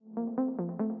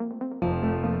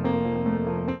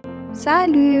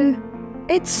Salut!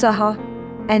 It's Souha,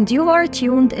 and you are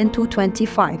tuned into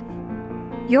 25.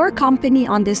 Your company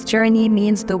on this journey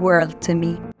means the world to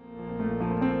me.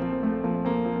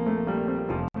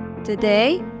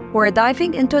 Today, we're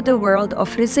diving into the world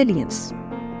of resilience.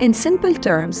 In simple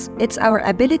terms, it's our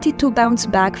ability to bounce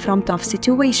back from tough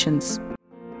situations.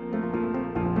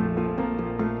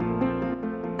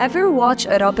 Ever watch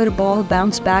a rubber ball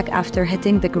bounce back after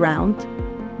hitting the ground?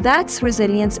 That's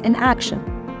resilience in action.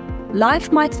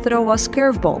 Life might throw us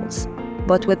curveballs,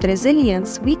 but with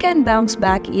resilience, we can bounce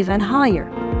back even higher.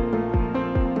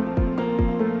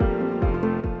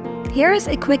 Here is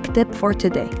a quick tip for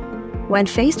today. When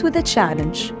faced with a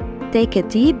challenge, take a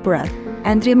deep breath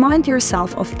and remind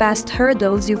yourself of past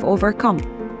hurdles you've overcome.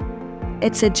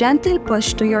 It's a gentle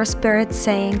push to your spirit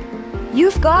saying,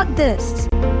 "You've got this."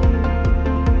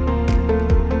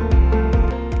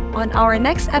 On our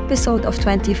next episode of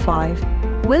 25,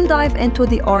 we'll dive into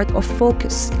the art of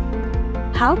focus.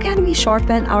 How can we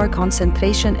sharpen our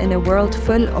concentration in a world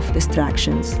full of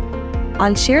distractions?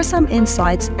 I'll share some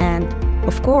insights and,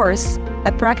 of course,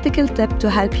 a practical tip to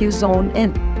help you zone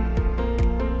in.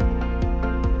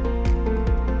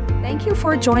 Thank you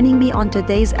for joining me on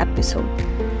today's episode.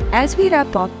 As we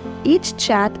wrap up, each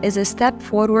chat is a step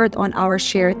forward on our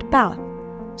shared path.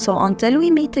 So until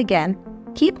we meet again,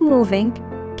 keep moving,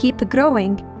 keep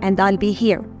growing, and I'll be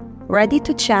here, ready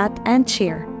to chat and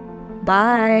cheer.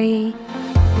 Bye!